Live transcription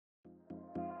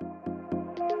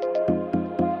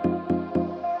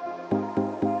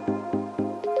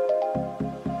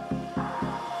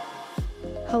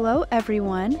Hello,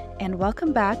 everyone, and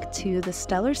welcome back to the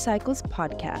Stellar Cycles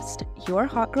podcast, your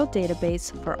hot girl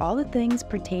database for all the things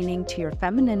pertaining to your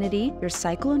femininity, your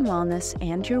cycle and wellness,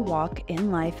 and your walk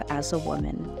in life as a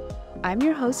woman. I'm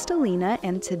your host, Alina,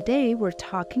 and today we're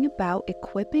talking about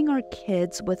equipping our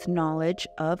kids with knowledge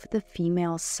of the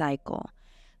female cycle.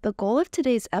 The goal of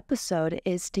today's episode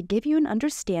is to give you an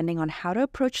understanding on how to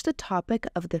approach the topic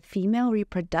of the female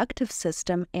reproductive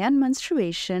system and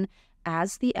menstruation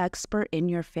as the expert in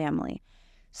your family.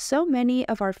 So many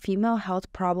of our female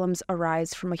health problems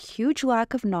arise from a huge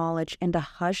lack of knowledge and a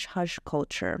hush-hush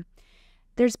culture.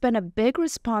 There's been a big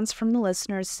response from the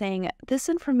listeners saying, "This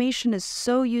information is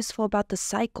so useful about the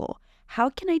cycle. How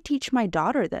can I teach my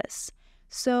daughter this?"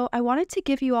 So I wanted to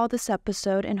give you all this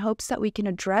episode in hopes that we can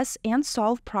address and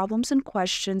solve problems and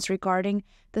questions regarding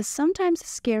the sometimes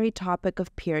scary topic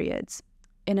of periods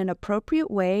in an appropriate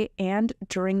way and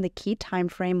during the key time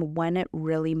frame when it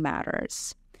really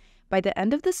matters. By the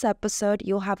end of this episode,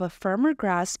 you'll have a firmer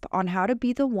grasp on how to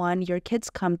be the one your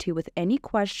kids come to with any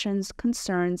questions,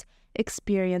 concerns,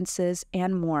 experiences,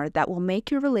 and more that will make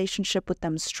your relationship with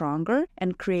them stronger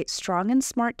and create strong and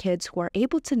smart kids who are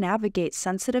able to navigate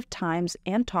sensitive times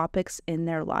and topics in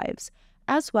their lives,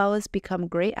 as well as become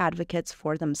great advocates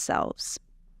for themselves.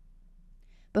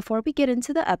 Before we get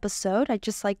into the episode, I'd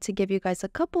just like to give you guys a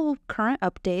couple current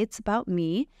updates about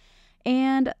me.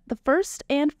 And the first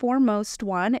and foremost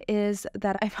one is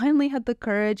that I finally had the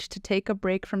courage to take a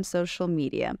break from social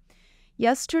media.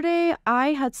 Yesterday,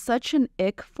 I had such an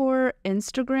ick for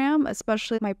Instagram,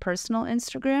 especially my personal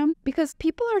Instagram, because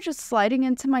people are just sliding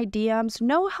into my DMs,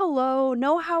 no hello,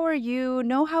 no how are you,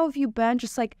 no how have you been,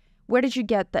 just like, where did you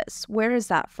get this? Where is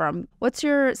that from? What's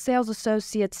your sales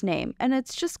associate's name? And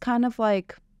it's just kind of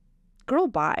like, girl,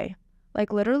 bye.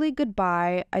 Like literally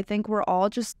goodbye. I think we're all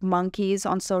just monkeys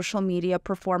on social media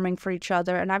performing for each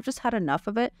other. And I've just had enough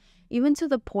of it, even to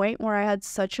the point where I had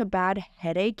such a bad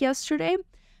headache yesterday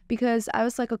because I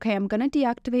was like, okay, I'm going to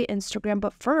deactivate Instagram.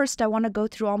 But first, I want to go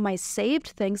through all my saved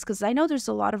things because I know there's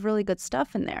a lot of really good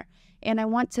stuff in there. And I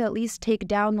want to at least take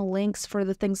down the links for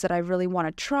the things that I really want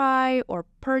to try or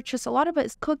purchase. A lot of it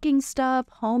is cooking stuff,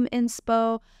 home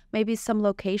inspo, maybe some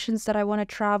locations that I want to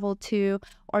travel to,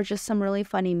 or just some really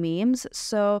funny memes.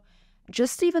 So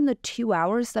just even the 2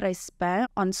 hours that I spent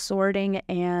on sorting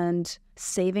and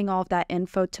saving all of that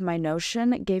info to my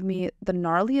Notion gave me the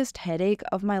gnarliest headache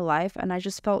of my life. And I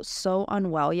just felt so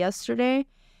unwell yesterday.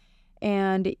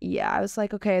 And yeah, I was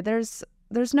like, okay, there's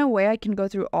no way I can go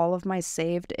through all of my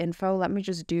saved info. Let me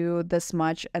just do this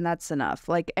much and that's enough.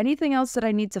 Like anything else that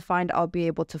I need to find, I'll be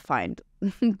able to find.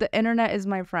 The internet is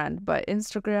my friend, but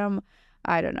Instagram,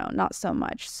 I don't know, not so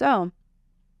much. So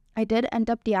I did end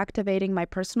up deactivating my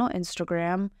personal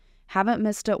Instagram. Haven't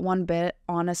missed it one bit,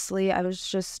 honestly. I was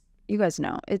just, you guys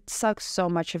know, it sucks so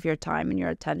much of your time and your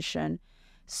attention.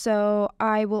 So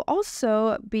I will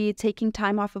also be taking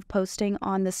time off of posting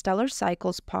on the Stellar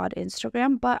Cycles Pod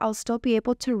Instagram, but I'll still be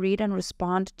able to read and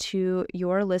respond to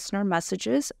your listener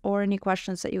messages or any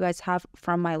questions that you guys have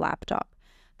from my laptop.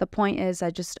 The point is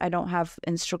I don't have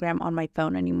Instagram on my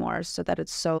phone anymore so that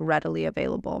it's so readily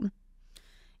available.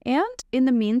 And in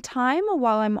the meantime,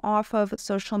 while I'm off of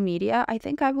social media, I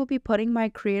think I will be putting my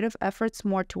creative efforts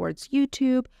more towards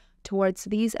YouTube, towards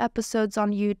these episodes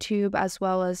on YouTube, as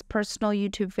well as personal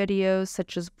YouTube videos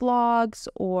such as vlogs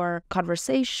or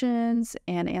conversations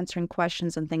and answering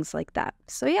questions and things like that.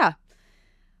 So yeah,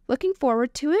 looking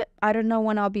forward to it. I don't know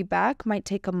when I'll be back. Might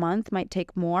take a month, might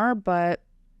take more, but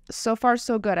so far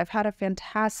so good. I've had a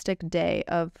fantastic day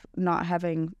of not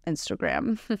having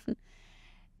Instagram.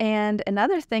 And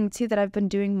another thing too that I've been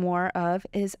doing more of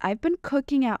is I've been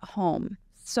cooking at home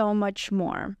so much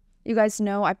more. You guys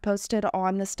know I posted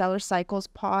on the Stellar Cycles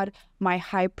pod my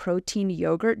high protein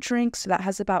yogurt drink. So that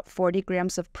has about 40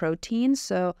 grams of protein.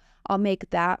 So I'll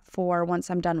make that for once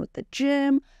I'm done with the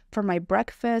gym. For my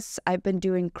breakfast, I've been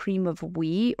doing cream of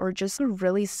wheat or just a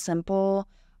really simple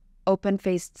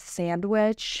open-faced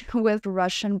sandwich with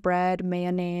Russian bread,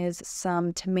 mayonnaise,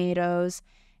 some tomatoes,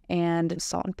 and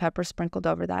salt and pepper sprinkled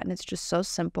over that. And it's just so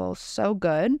simple, so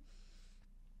good.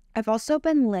 I've also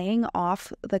been laying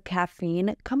off the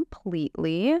caffeine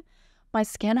completely. My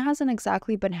skin hasn't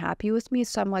exactly been happy with me,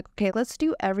 so I'm like, okay, let's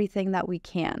do everything that we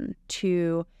can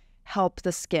to help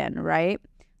the skin, right?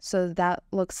 So that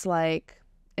looks like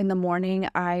in the morning,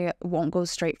 I won't go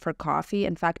straight for coffee.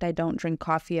 In fact, I don't drink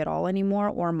coffee at all anymore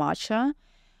or matcha.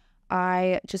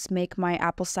 I just make my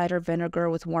apple cider vinegar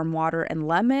with warm water and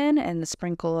lemon and a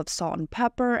sprinkle of salt and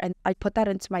pepper. And I put that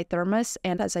into my thermos.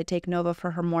 And as I take Nova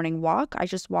for her morning walk, I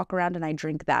just walk around and I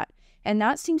drink that. And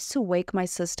that seems to wake my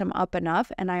system up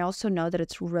enough. And I also know that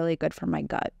it's really good for my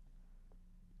gut.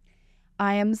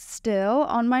 I am still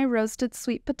on my roasted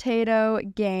sweet potato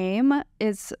game.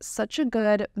 It's such a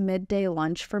good midday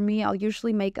lunch for me. I'll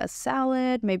usually make a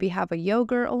salad, maybe have a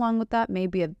yogurt along with that,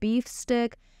 maybe a beef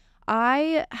stick.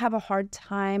 I have a hard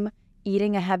time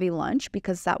eating a heavy lunch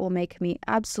because that will make me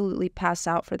absolutely pass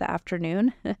out for the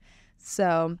afternoon.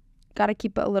 So, got to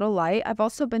keep it a little light. I've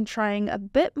also been trying a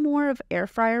bit more of air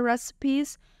fryer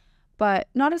recipes, but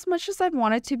not as much as I've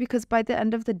wanted to because by the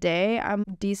end of the day, I'm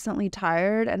decently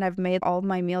tired and I've made all of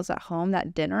my meals at home.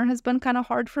 That dinner has been kind of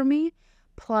hard for me.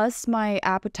 Plus, my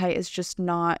appetite is just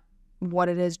not what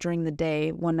it is during the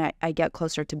day when I get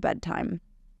closer to bedtime.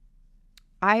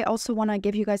 I also want to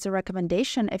give you guys a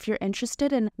recommendation if you're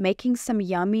interested in making some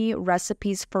yummy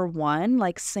recipes for one,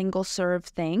 like single serve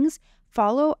things.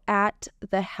 Follow at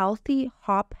the Healthy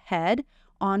Hop Head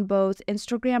on both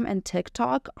Instagram and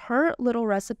TikTok. Her little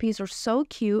recipes are so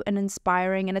cute and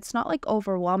inspiring, and it's not like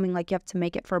overwhelming, like you have to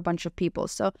make it for a bunch of people.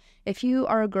 So if you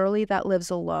are a girly that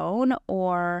lives alone,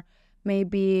 or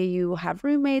maybe you have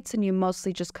roommates and you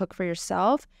mostly just cook for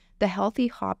yourself, the Healthy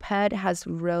Hophead has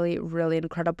really, really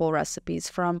incredible recipes,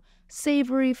 from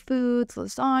savory foods,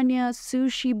 lasagna,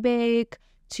 sushi bake,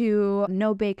 to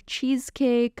no-bake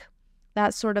cheesecake,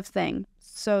 that sort of thing.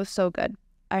 So, so good.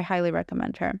 I highly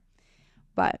recommend her.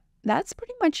 But that's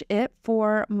pretty much it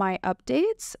for my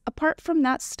updates. Apart from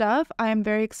that stuff, I am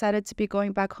very excited to be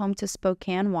going back home to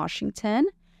Spokane, Washington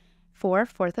for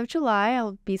 4th of July.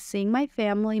 I'll be seeing my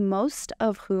family, most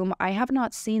of whom I have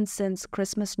not seen since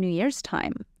Christmas, New Year's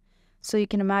time. So you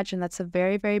can imagine that's a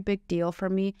very, very big deal for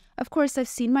me. Of course, I've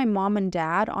seen my mom and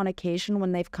dad on occasion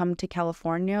when they've come to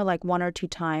California, like 1 or 2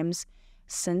 times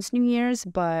since New Year's,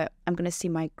 but I'm going to see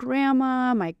my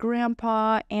grandma, my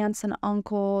grandpa, aunts and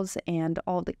uncles, and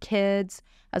all the kids,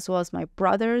 as well as my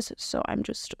brothers. So I'm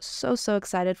just so, so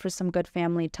excited for some good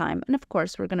family time. And of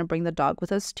course, we're going to bring the dog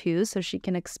with us too, so she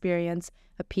can experience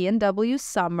a PNW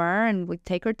summer, and we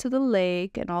take her to the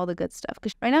lake and all the good stuff.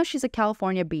 Because right now she's a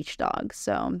California beach dog,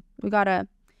 so we got to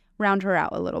round her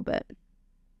out a little bit.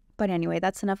 But anyway,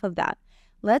 that's enough of that.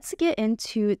 Let's get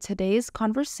into today's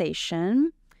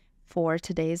conversation for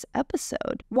today's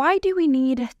episode. Why do we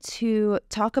need to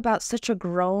talk about such a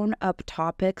grown-up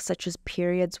topic such as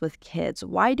periods with kids?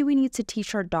 Why do we need to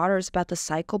teach our daughters about the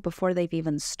cycle before they've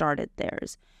even started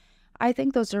theirs? I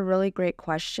think those are really great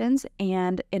questions,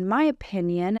 and in my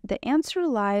opinion, the answer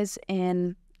lies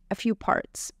in a few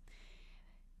parts.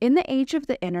 In the age of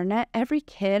the internet, every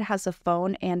kid has a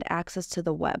phone and access to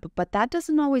the web, but that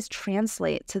doesn't always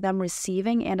translate to them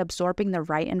receiving and absorbing the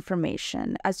right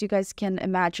information. As you guys can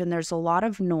imagine, there's a lot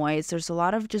of noise. There's a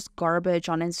lot of just garbage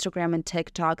on Instagram and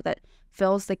TikTok that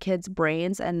fills the kids'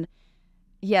 brains. And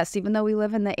yes, even though we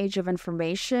live in the age of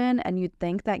information, and you'd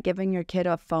think that giving your kid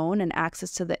a phone and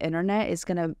access to the internet is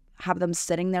going to have them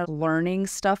sitting there learning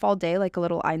stuff all day like a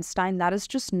little Einstein, that is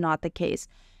just not the case.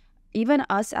 Even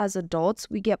us as adults,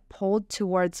 we get pulled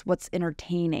towards what's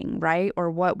entertaining, right?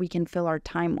 Or what we can fill our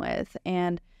time with.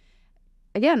 And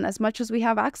again, as much as we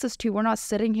have access to, we're not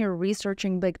sitting here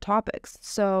researching big topics.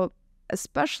 So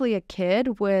especially a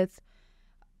kid with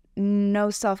no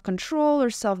self-control or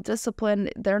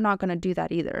self-discipline, they're not going to do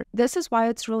that either. This is why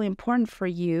it's really important for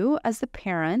you as the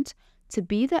parent to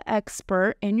be the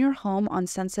expert in your home on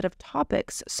sensitive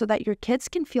topics so that your kids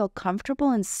can feel comfortable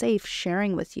and safe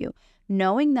sharing with you,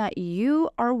 knowing that you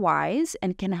are wise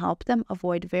and can help them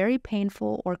avoid very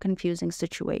painful or confusing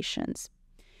situations.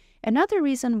 Another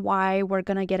reason why we're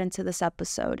going to get into this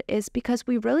episode is because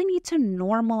we really need to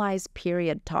normalize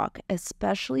period talk,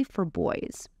 especially for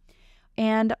boys.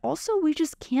 And also, we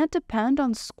just can't depend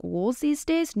on schools these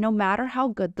days, no matter how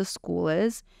good the school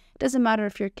is. It doesn't matter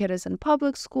if your kid is in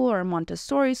public school or a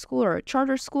Montessori school or a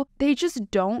charter school. They just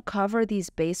don't cover these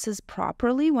bases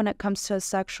properly when it comes to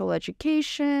sexual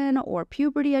education or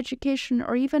puberty education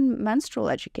or even menstrual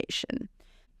education.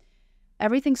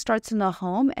 Everything starts in the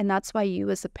home, and that's why you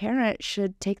as a parent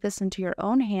should take this into your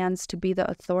own hands to be the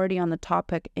authority on the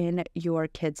topic in your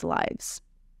kids' lives.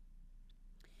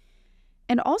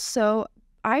 And also,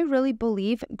 I really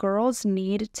believe girls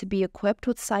need to be equipped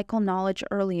with cycle knowledge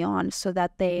early on so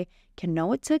that they can know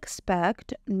what to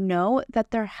expect, know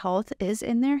that their health is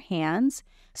in their hands,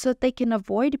 so that they can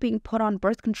avoid being put on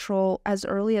birth control as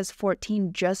early as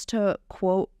 14 just to,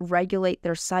 quote, regulate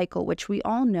their cycle, which we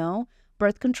all know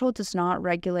birth control does not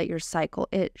regulate your cycle.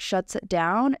 It shuts it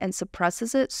down and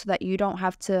suppresses it so that you don't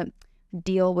have to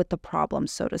deal with the problem,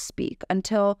 so to speak,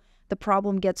 until the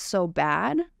problem gets so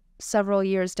bad several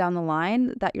years down the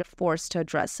line that you're forced to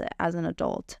address it as an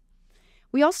adult.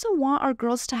 We also want our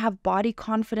girls to have body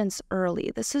confidence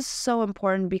early. This is so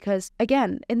important because,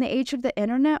 again, in the age of the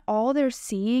internet, all they're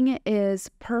seeing is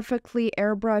perfectly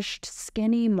airbrushed,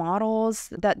 skinny models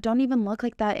that don't even look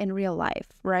like that in real life,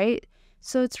 right?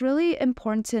 So it's really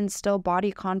important to instill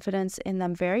body confidence in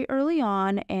them very early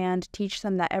on and teach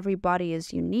them that every body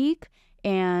is unique.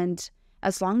 And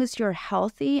as long as you're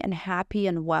healthy and happy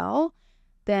and well,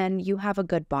 then you have a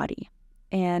good body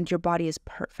and your body is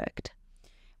perfect.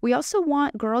 We also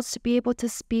want girls to be able to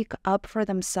speak up for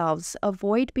themselves,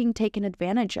 avoid being taken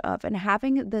advantage of, and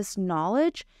having this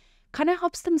knowledge kind of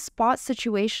helps them spot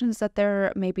situations that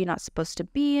they're maybe not supposed to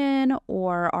be in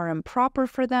or are improper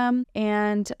for them.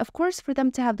 And of course, for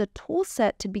them to have the tool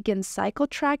set to begin cycle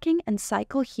tracking and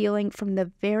cycle healing from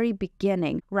the very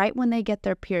beginning, right when they get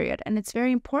their period. And it's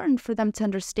very important for them to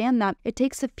understand that it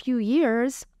takes a few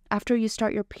years after you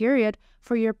start your period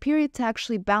for your period to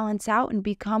actually balance out and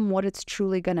become what it's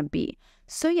truly going to be.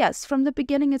 So yes, from the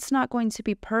beginning, it's not going to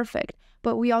be perfect,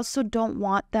 but we also don't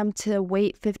want them to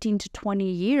wait 15 to 20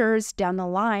 years down the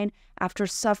line after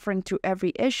suffering through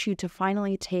every issue to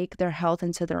finally take their health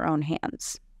into their own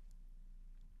hands.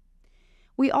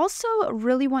 We also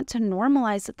really want to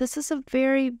normalize that this is a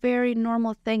very, very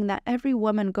normal thing that every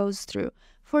woman goes through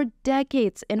for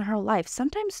decades in her life,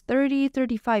 sometimes 30,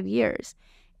 35 years.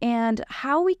 And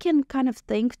how we can kind of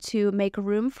think to make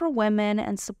room for women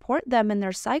and support them in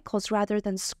their cycles rather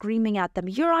than screaming at them,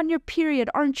 "You're on your period,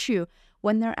 aren't you?"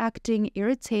 when they're acting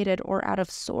irritated or out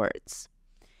of sorts.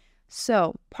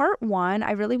 So, part one,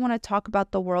 I really want to talk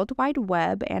about the World Wide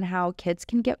Web and how kids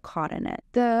can get caught in it.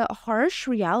 The harsh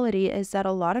reality is that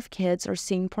a lot of kids are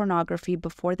seeing pornography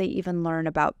before they even learn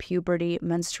about puberty,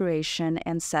 menstruation,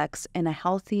 and sex in a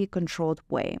healthy, controlled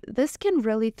way. This can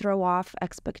really throw off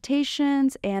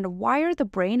expectations and wire the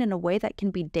brain in a way that can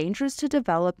be dangerous to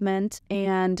development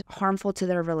and harmful to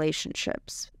their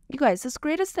relationships. You guys, as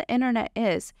great as the internet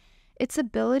is, its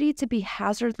ability to be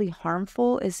hazardly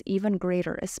harmful is even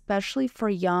greater, especially for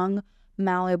young,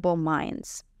 malleable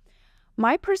minds.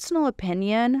 My personal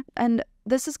opinion, and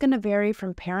this is going to vary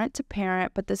from parent to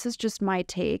parent, but this is just my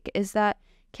take, is that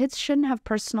kids shouldn't have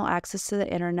personal access to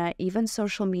the internet, even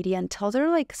social media, until they're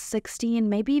like 16,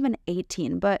 maybe even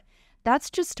 18. But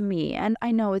that's just me, and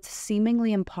I know it's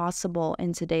seemingly impossible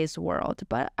in today's world,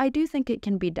 but I do think it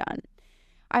can be done.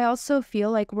 I also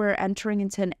feel like we're entering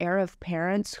into an era of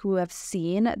parents who have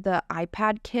seen the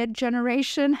iPad kid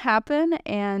generation happen,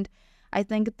 and I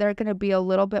think they're going to be a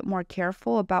little bit more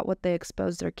careful about what they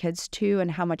expose their kids to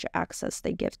and how much access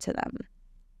they give to them.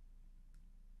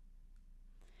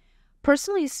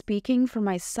 Personally speaking, for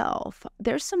myself,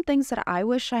 there's some things that I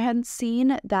wish I hadn't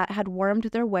seen that had wormed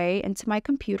their way into my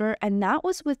computer, and that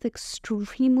was with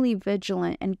extremely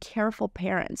vigilant and careful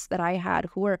parents that I had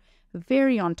who were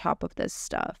very on top of this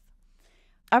stuff.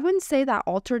 I wouldn't say that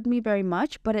altered me very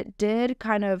much, but it did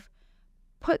kind of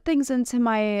put things into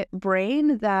my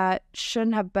brain that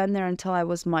shouldn't have been there until I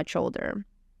was much older.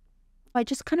 I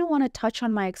just kind of want to touch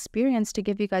on my experience to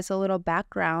give you guys a little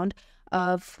background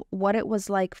of what it was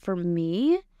like for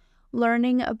me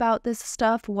learning about this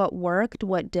stuff, what worked,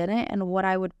 what didn't, and what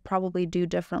I would probably do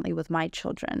differently with my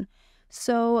children.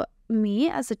 So me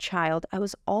as a child, I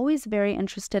was always very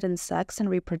interested in sex and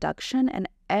reproduction and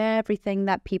everything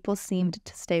that people seemed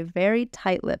to stay very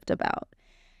tight-lipped about.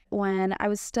 When I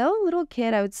was still a little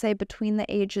kid, I would say between the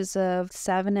ages of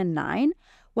 7 and 9,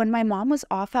 when my mom was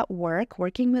off at work,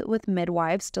 working with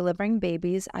midwives, delivering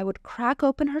babies, I would crack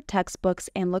open her textbooks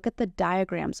and look at the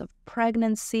diagrams of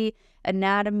pregnancy,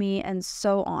 anatomy, and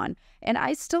so on. And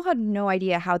I still had no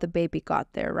idea how the baby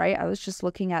got there, right? I was just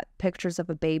looking at pictures of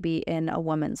a baby in a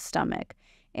woman's stomach.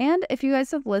 And if you guys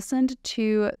have listened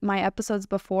to my episodes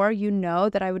before, you know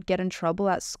that I would get in trouble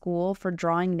at school for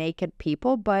drawing naked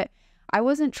people, but I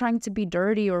wasn't trying to be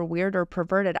dirty or weird or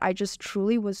perverted. I just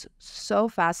truly was so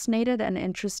fascinated and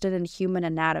interested in human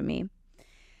anatomy.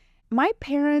 My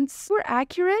parents were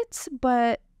accurate,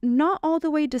 but not all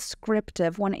the way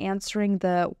descriptive when answering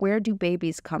the "where do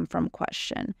babies come from"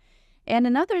 question. And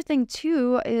another thing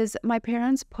too is my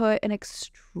parents put an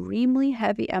extremely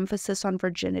heavy emphasis on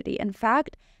virginity. In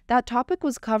fact, that topic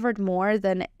was covered more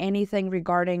than anything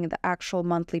regarding the actual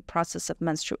monthly process of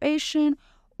menstruation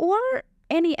or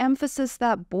any emphasis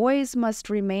that boys must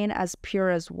remain as pure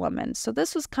as women. So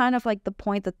this was kind of like the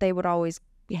point that they would always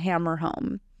hammer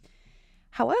home.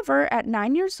 However, at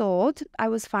 9 years old, I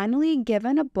was finally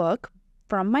given a book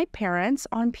from my parents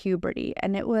on puberty,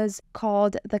 and it was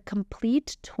called The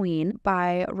Compleat Tween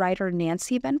by writer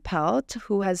Nancy Van Pelt,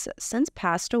 who has since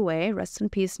passed away, rest in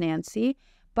peace, Nancy.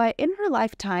 But in her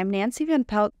lifetime, Nancy Van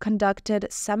Pelt conducted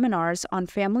seminars on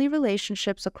family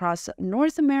relationships across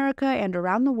North America and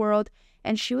around the world,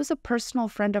 and she was a personal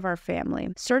friend of our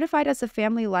family. Certified as a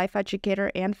family life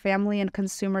educator and family and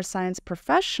consumer science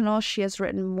professional, she has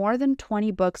written more than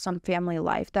 20 books on family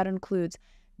life. That includes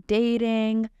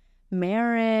dating,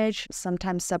 marriage,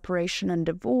 sometimes separation and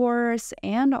divorce,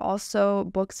 and also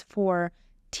books for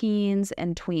teens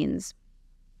and tweens.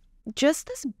 Just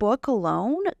this book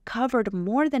alone covered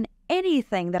more than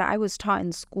anything that I was taught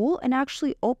in school and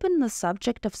actually opened the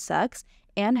subject of sex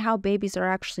and how babies are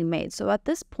actually made. So at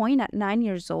this point, at 9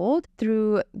 years old,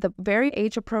 through the very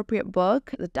age-appropriate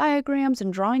book, the diagrams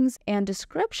and drawings and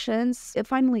descriptions, it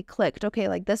finally clicked. Okay,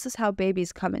 like this is how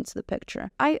babies come into the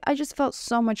picture. I just felt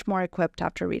so much more equipped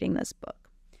after reading this book.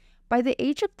 By the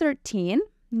age of 13,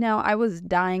 now, I was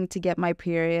dying to get my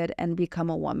period and become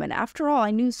a woman. After all,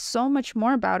 I knew so much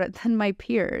more about it than my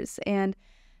peers. And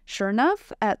sure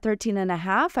enough, at 13 and a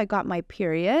half, I got my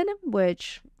period,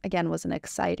 which again was an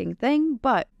exciting thing.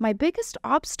 But my biggest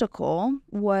obstacle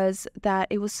was that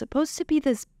it was supposed to be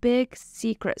this big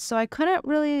secret. So I couldn't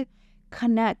really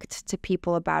connect to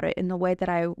people about it in the way that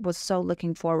I was so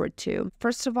looking forward to.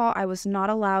 First of all, I was not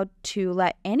allowed to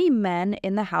let any men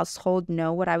in the household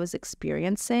know what I was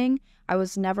experiencing. I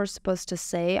was never supposed to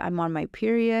say I'm on my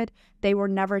period. They were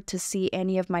never to see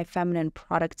any of my feminine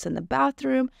products in the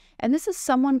bathroom. And this is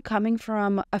someone coming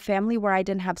from a family where I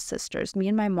didn't have sisters. Me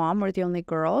and my mom were the only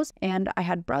girls, and I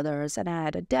had brothers, and I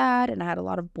had a dad, and I had a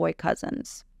lot of boy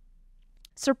cousins.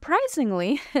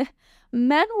 Surprisingly,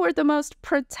 men were the most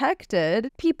protected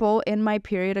people in my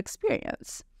period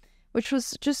experience, which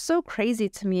was just so crazy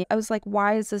to me. I was like,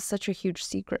 why is this such a huge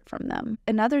secret from them?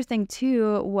 Another thing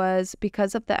too was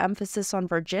because of the emphasis on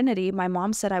virginity, my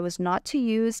mom said I was not to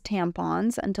use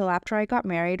tampons until after I got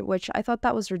married, which I thought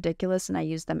that was ridiculous, and I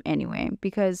used them anyway,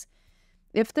 because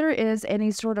if there is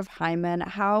any sort of hymen,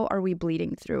 how are we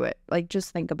bleeding through it? Like,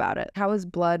 just think about it. How is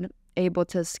blood able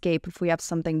to escape if we have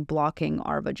something blocking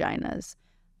our vaginas?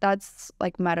 That's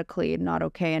like medically not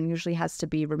okay and usually has to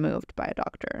be removed by a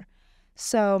doctor.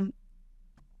 So,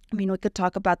 I mean, we could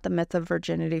talk about the myth of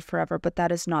virginity forever, but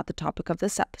that is not the topic of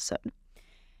this episode.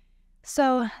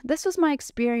 So this was my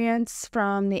experience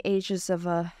from the ages of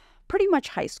pretty much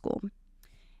high school.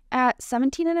 At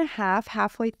 17 and a half,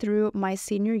 halfway through my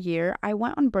senior year, I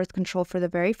went on birth control for the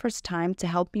very first time to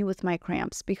help me with my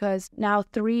cramps, because now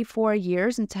 3-4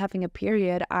 years into having a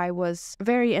period, I was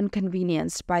very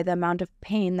inconvenienced by the amount of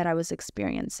pain that I was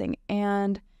experiencing.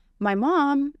 And my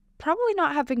mom, probably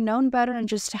not having known better and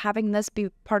just having this be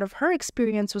part of her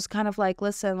experience, was kind of like,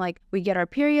 listen, like, we get our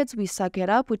periods, we suck it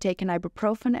up, we take an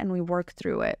ibuprofen, and we work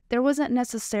through it. There wasn't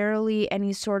necessarily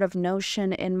any sort of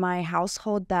notion in my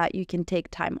household that you can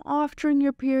take time off during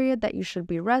your period, that you should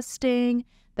be resting,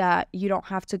 that you don't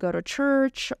have to go to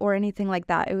church or anything like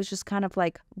that. It was just kind of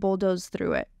like bulldoze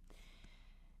through it.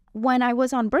 When I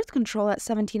was on birth control at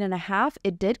 17 and a half,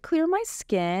 it did clear my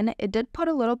skin, it did put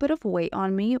a little bit of weight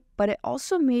on me, but it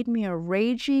also made me a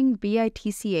raging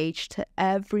bitch to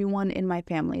everyone in my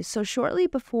family. So shortly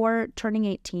before turning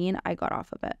 18, I got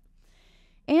off of it.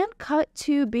 And cut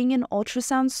to being in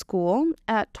ultrasound school.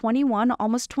 At 21,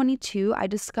 almost 22, I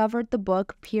discovered the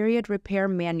book Period Repair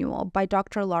Manual by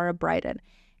Dr. Laura Bryden.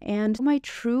 And my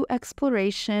true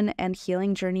exploration and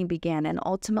healing journey began and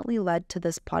ultimately led to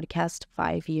this podcast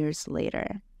 5 years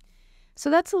later. So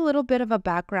that's a little bit of a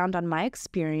background on my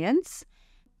experience.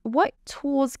 What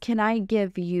tools can I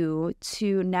give you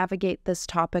to navigate this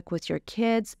topic with your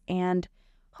kids and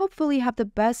hopefully have the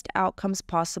best outcomes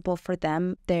possible for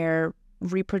them, their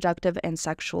reproductive and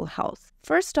sexual health?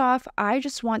 First off, I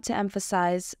just want to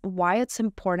emphasize why it's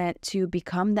important to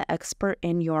become the expert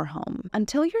in your home.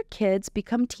 Until your kids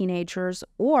become teenagers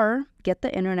or get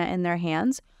the internet in their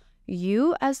hands,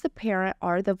 you as the parent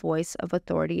are the voice of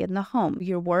authority in the home.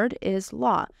 Your word is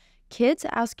law. Kids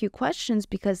ask you questions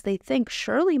because they think,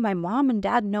 surely my mom and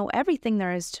dad know everything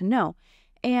there is to know.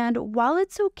 And while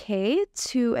it's okay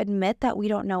to admit that we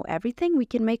don't know everything, we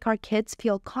can make our kids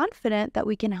feel confident that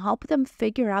we can help them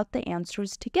figure out the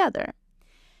answers together.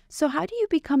 So how do you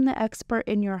become the expert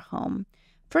in your home?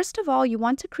 First of all, you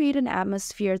want to create an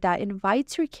atmosphere that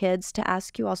invites your kids to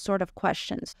ask you all sort of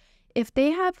questions. If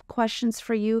they have questions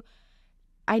for you,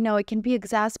 I know it can be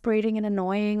exasperating and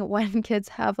annoying when kids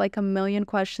have like a million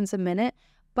questions a minute,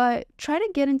 but try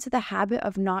to get into the habit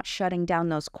of not shutting down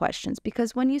those questions,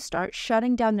 because when you start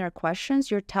shutting down their questions,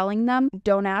 you're telling them,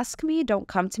 don't ask me, don't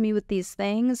come to me with these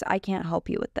things, I can't help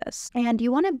you with this. And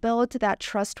you want to build that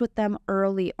trust with them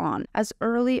early on, as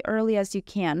early as you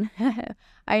can.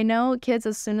 I know kids,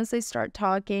 as soon as they start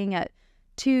talking at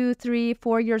 2, 3,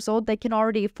 4 years old, they can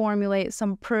already formulate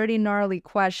some pretty gnarly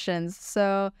questions.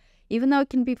 So even though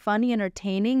it can be funny,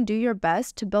 entertaining, do your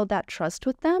best to build that trust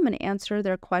with them and answer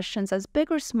their questions as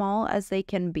big or small as they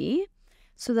can be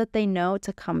so that they know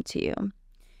to come to you.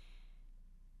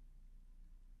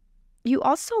 You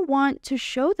also want to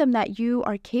show them that you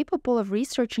are capable of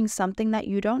researching something that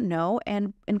you don't know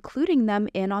and including them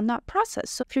in on that process.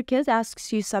 So if your kid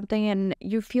asks you something and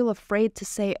you feel afraid to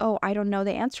say, oh, I don't know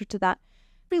the answer to that,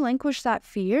 relinquish that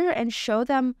fear and show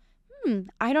them,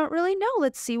 I don't really know.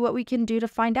 Let's see what we can do to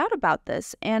find out about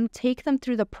this, and take them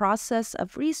through the process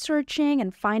of researching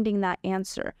and finding that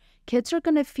answer. Kids are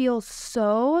going to feel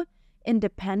so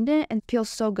independent and feel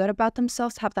so good about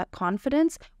themselves, have that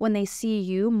confidence when they see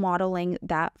you modeling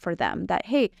that for them, that,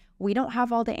 hey, we don't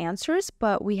have all the answers,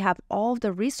 but we have all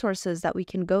the resources that we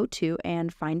can go to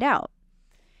and find out.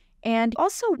 And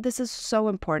also, this is so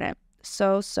important,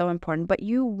 so important, but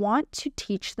you want to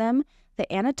teach them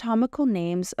the anatomical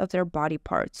names of their body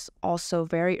parts also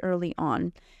very early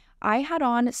on. I had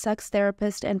on sex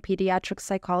therapist and pediatric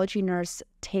psychology nurse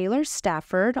Taylor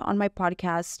Stafford on my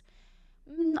podcast,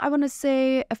 I want to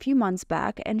say a few months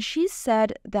back, and she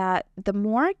said that the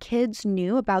more kids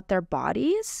knew about their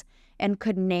bodies and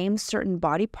could name certain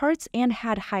body parts and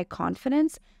had high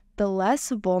confidence, the less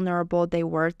vulnerable they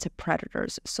were to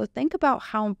predators. So think about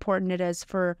how important it is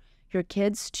for your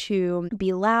kids to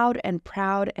be loud and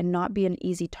proud and not be an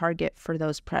easy target for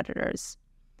those predators.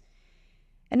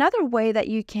 Another way that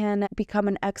you can become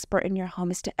an expert in your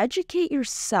home is to educate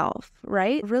yourself,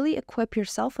 right? Really equip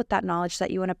yourself with that knowledge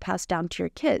that you want to pass down to your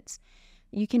kids.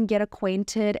 You can get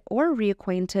acquainted or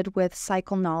reacquainted with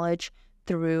cycle knowledge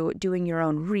through doing your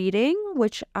own reading,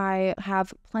 which I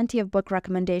have plenty of book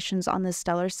recommendations on the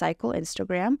Stellar Cycle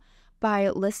Instagram, by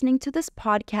listening to this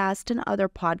podcast and other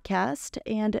podcasts,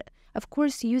 and of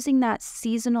course, using that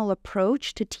seasonal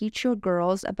approach to teach your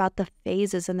girls about the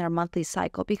phases in their monthly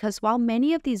cycle. Because while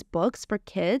many of these books for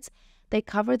kids, they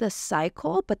cover the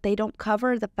cycle, but they don't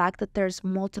cover the fact that there's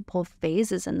multiple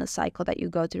phases in the cycle that you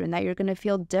go through and that you're going to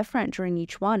feel different during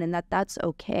each one, and that that's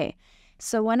okay.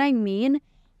 So when I mean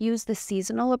use the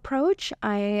seasonal approach,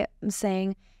 I am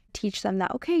saying teach them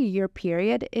that, okay, your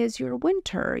period is your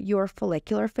winter, your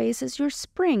follicular phase is your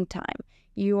springtime,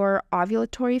 your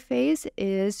ovulatory phase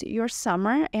is your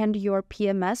summer, and your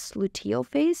PMS luteal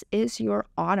phase is your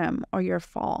autumn or your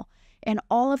fall. And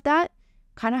all of that,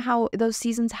 kind of how those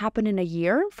seasons happen in a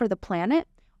year for the planet,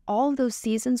 all of those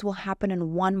seasons will happen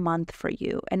in 1 month for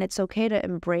you. And it's okay to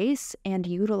embrace and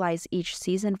utilize each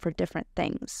season for different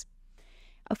things.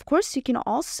 Of course, you can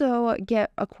also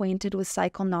get acquainted with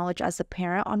cycle knowledge as a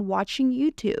parent on watching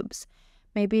YouTubes.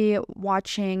 Maybe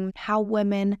watching how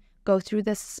women go through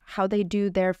this, how they do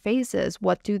their phases.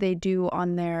 What do they do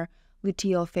on their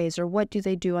luteal phase, or what do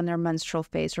they do on their menstrual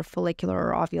phase, or follicular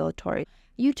or ovulatory?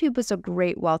 YouTube is a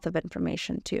great wealth of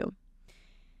information too.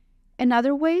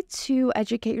 Another way to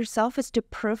educate yourself is to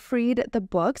proofread the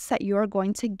books that you're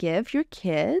going to give your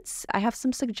kids. I have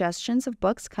some suggestions of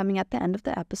books coming at the end of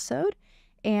the episode.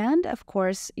 And of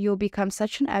course, you'll become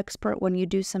such an expert when you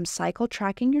do some cycle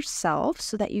tracking yourself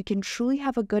so that you can truly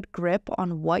have a good grip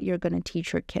on what you're going to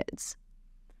teach your kids.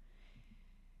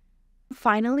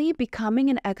 Finally,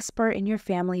 becoming an expert in your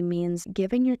family means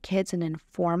giving your kids an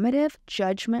informative,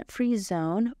 judgment-free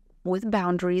zone with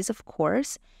boundaries, of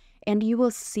course, and you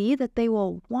will see that they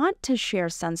will want to share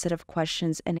sensitive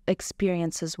questions and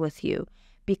experiences with you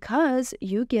because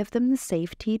you give them the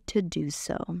safety to do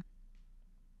so.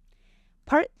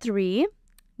 Part 3,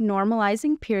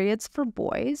 normalizing periods for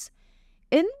boys.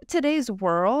 In today's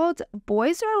world,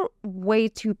 boys are way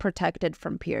too protected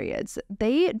from periods.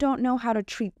 They don't know how to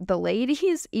treat the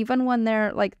ladies, even when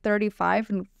they're like 35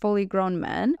 and fully grown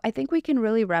men. I think we can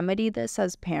really remedy this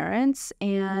as parents,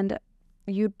 and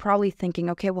you'd probably thinking,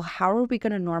 okay, well, how are we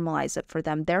going to normalize it for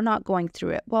them? They're not going through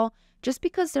it. Well, just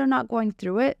because they're not going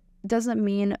through it doesn't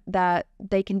mean that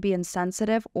they can be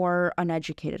insensitive or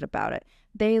uneducated about it.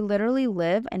 They literally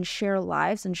live and share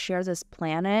lives and share this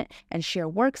planet and share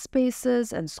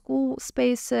workspaces and school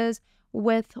spaces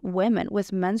with women,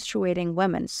 with menstruating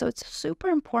women. So it's super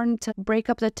important to break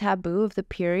up the taboo of the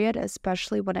period,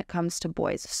 especially when it comes to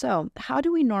boys. So how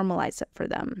do we normalize it for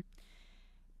them?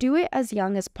 Do it as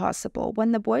young as possible.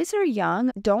 When the boys are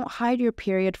young, don't hide your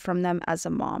period from them as a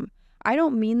mom. I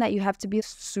don't mean that you have to be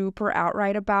super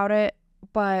outright about it,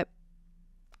 but,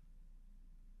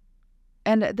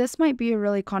 and this might be a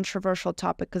really controversial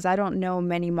topic because I don't know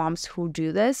many moms who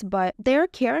do this, but their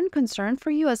care and concern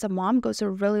for you as a mom goes a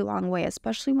really long way,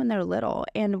 especially when they're little.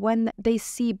 And when they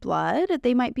see blood,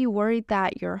 they might be worried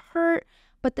that you're hurt,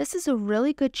 But this is a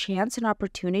really good chance and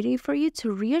opportunity for you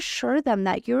to reassure them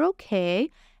that you're okay.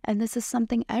 And this is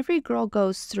something every girl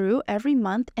goes through every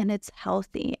month, and it's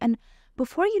healthy. And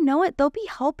before you know it, they'll be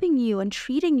helping you and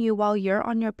treating you while you're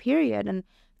on your period and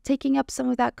taking up some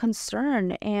of that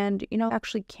concern and,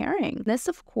 actually caring. This,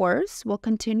 of course, will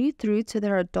continue through to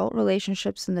their adult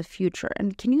relationships in the future.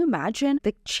 And can you imagine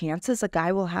the chances a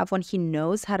guy will have when he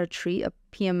knows how to treat a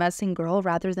PMSing girl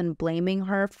rather than blaming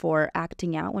her for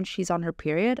acting out when she's on her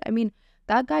period? I mean,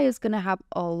 that guy is going to have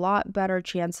a lot better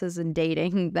chances in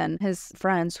dating than his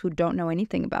friends who don't know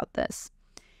anything about this.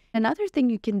 Another thing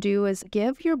you can do is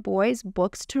give your boys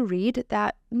books to read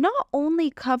that not only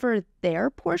cover their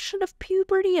portion of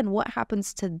puberty and what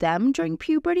happens to them during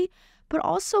puberty, but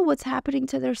also what's happening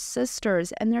to their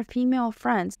sisters and their female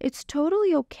friends. It's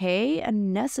totally okay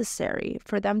and necessary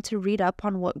for them to read up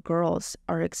on what girls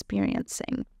are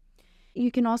experiencing.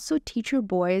 You can also teach your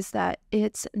boys that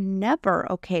it's never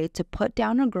okay to put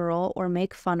down a girl or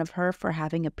make fun of her for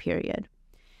having a period.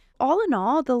 All in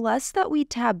all, the less that we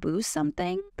taboo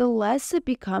something, the less it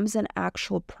becomes an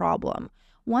actual problem.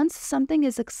 Once something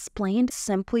is explained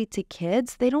simply to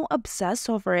kids, they don't obsess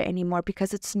over it anymore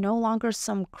because it's no longer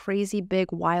some crazy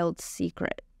big wild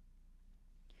secret.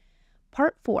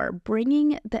 Part 4,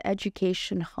 bringing the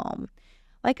education home.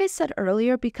 Like I said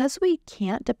earlier, because we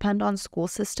can't depend on school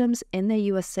systems in the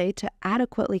USA to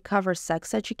adequately cover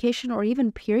sex education or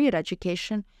even period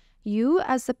education, you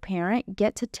as a parent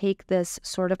get to take this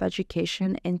sort of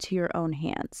education into your own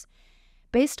hands.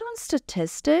 Based on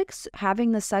statistics,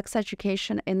 having the sex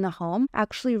education in the home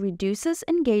actually reduces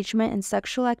engagement in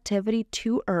sexual activity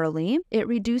too early. It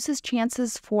reduces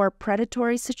chances for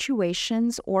predatory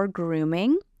situations or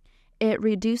grooming. It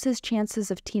reduces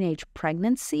chances of teenage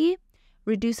pregnancy,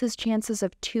 reduces chances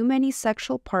of too many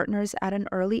sexual partners at an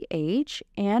early age,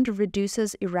 and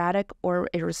reduces erratic or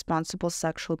irresponsible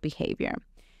sexual behavior.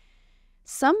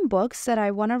 Some books that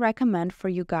I want to recommend for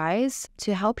you guys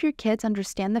to help your kids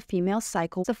understand the female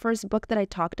cycle. The first book that I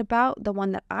talked about, the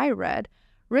one that I read,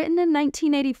 written in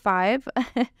 1985,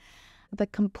 The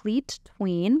Compleat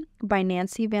Tween by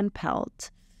Nancy Van Pelt.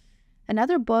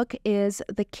 Another book is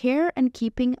The Care and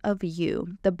Keeping of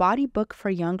You, the body book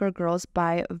for younger girls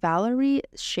by Valorie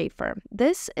Schaefer.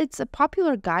 It's a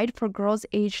popular guide for girls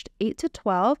aged 8 to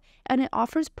 12, and it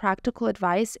offers practical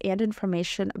advice and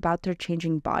information about their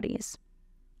changing bodies.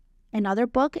 Another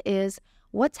book is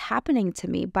What's Happening to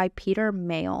Me by Peter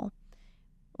Mayle,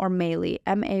 or Mayle,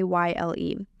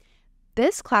 M-A-Y-L-E.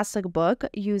 This classic book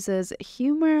uses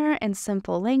humor and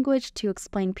simple language to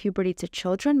explain puberty to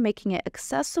children, making it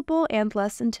accessible and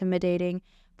less intimidating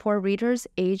for readers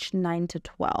aged 9 to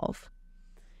 12.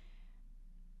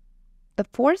 The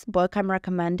fourth book I'm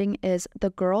recommending is The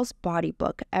Girl's Body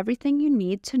Book, Everything You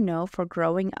Need to Know for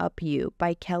Growing Up You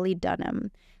by Kelli Dunham.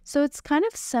 So it's kind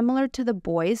of similar to the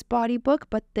boys' body book,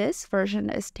 but this version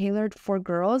is tailored for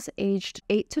girls aged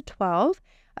 8 to 12,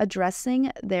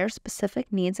 addressing their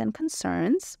specific needs and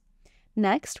concerns.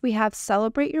 Next, we have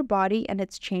Celebrate Your Body and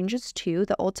Its Changes Too,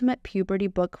 the Ultimate Puberty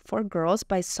Book for Girls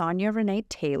by Sonya Renee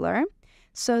Taylor.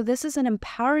 So this is an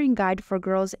empowering guide for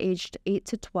girls aged 8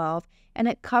 to 12, and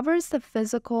it covers the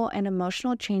physical and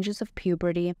emotional changes of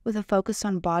puberty with a focus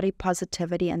on body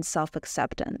positivity and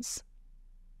self-acceptance.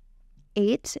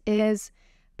 8 is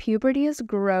Puberty is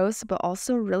Gross but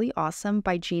Also Really Awesome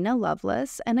by Gina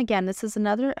Lovelace. And again, this is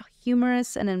another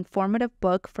humorous and informative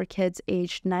book for kids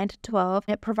aged 9 to 12.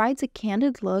 It provides a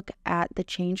candid look at the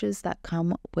changes that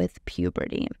come with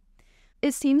puberty.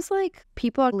 It seems like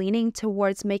people are leaning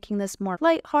towards making this more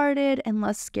lighthearted and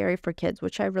less scary for kids,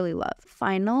 which I really love.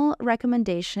 Final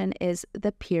recommendation is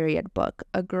The Period Book,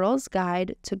 A Girl's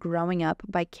Guide to Growing Up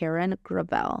by Karen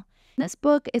Gravel. This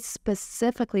book is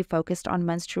specifically focused on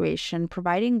menstruation,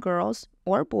 providing girls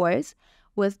or boys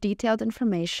with detailed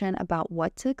information about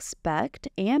what to expect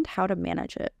and how to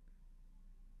manage it.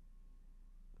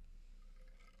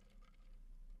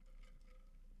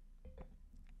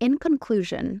 In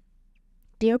conclusion,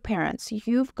 dear parents,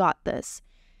 you've got this.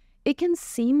 It can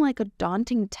seem like a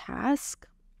daunting task,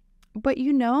 but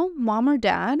you know, mom or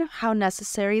dad, how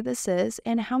necessary this is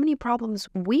and how many problems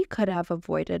we could have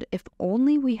avoided if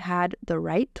only we had the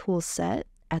right tool set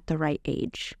at the right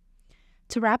age.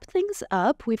 To wrap things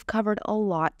up, we've covered a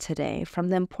lot today, from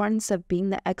the importance of being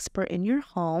the expert in your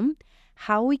home,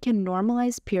 how we can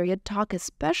normalize period talk,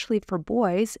 especially for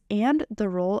boys, and the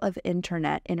role of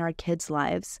internet in our kids'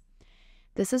 lives.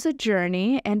 This is a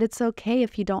journey, and it's okay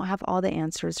if you don't have all the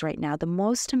answers right now. The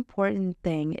most important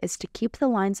thing is to keep the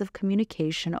lines of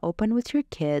communication open with your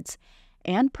kids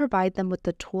and provide them with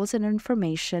the tools and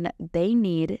information they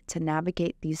need to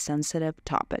navigate these sensitive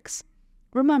topics.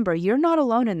 remember, you're not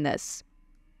alone in this.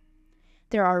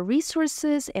 There are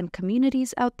resources and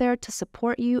communities out there to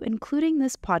support you, including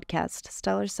this podcast,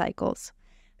 Stellar Cycles.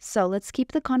 So let's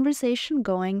keep the conversation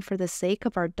going for the sake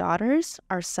of our daughters,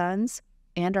 our sons,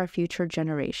 and our future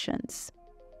generations.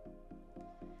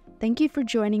 Thank you for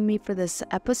joining me for this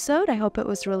episode. I hope it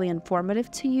was really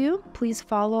informative to you. Please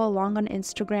follow along on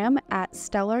Instagram at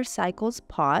Stellar Cycles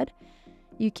Pod.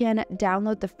 You can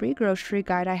download the free grocery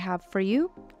guide I have for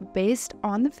you based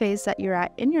on the phase that you're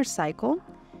at in your cycle.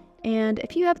 And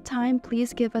if you have time,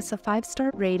 please give us a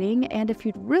 5-star rating. And if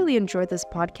you'd really enjoyed this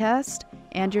podcast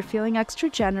and you're feeling extra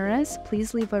generous,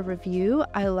 please leave a review.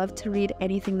 I love to read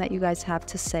anything that you guys have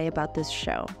to say about this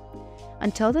show.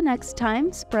 Until the next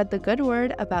time, spread the good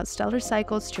word about stellar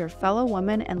cycles to your fellow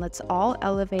women, and let's all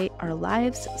elevate our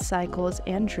lives, cycles,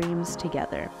 and dreams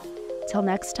together. Till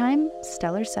next time,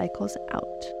 Stellar Cycles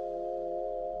out.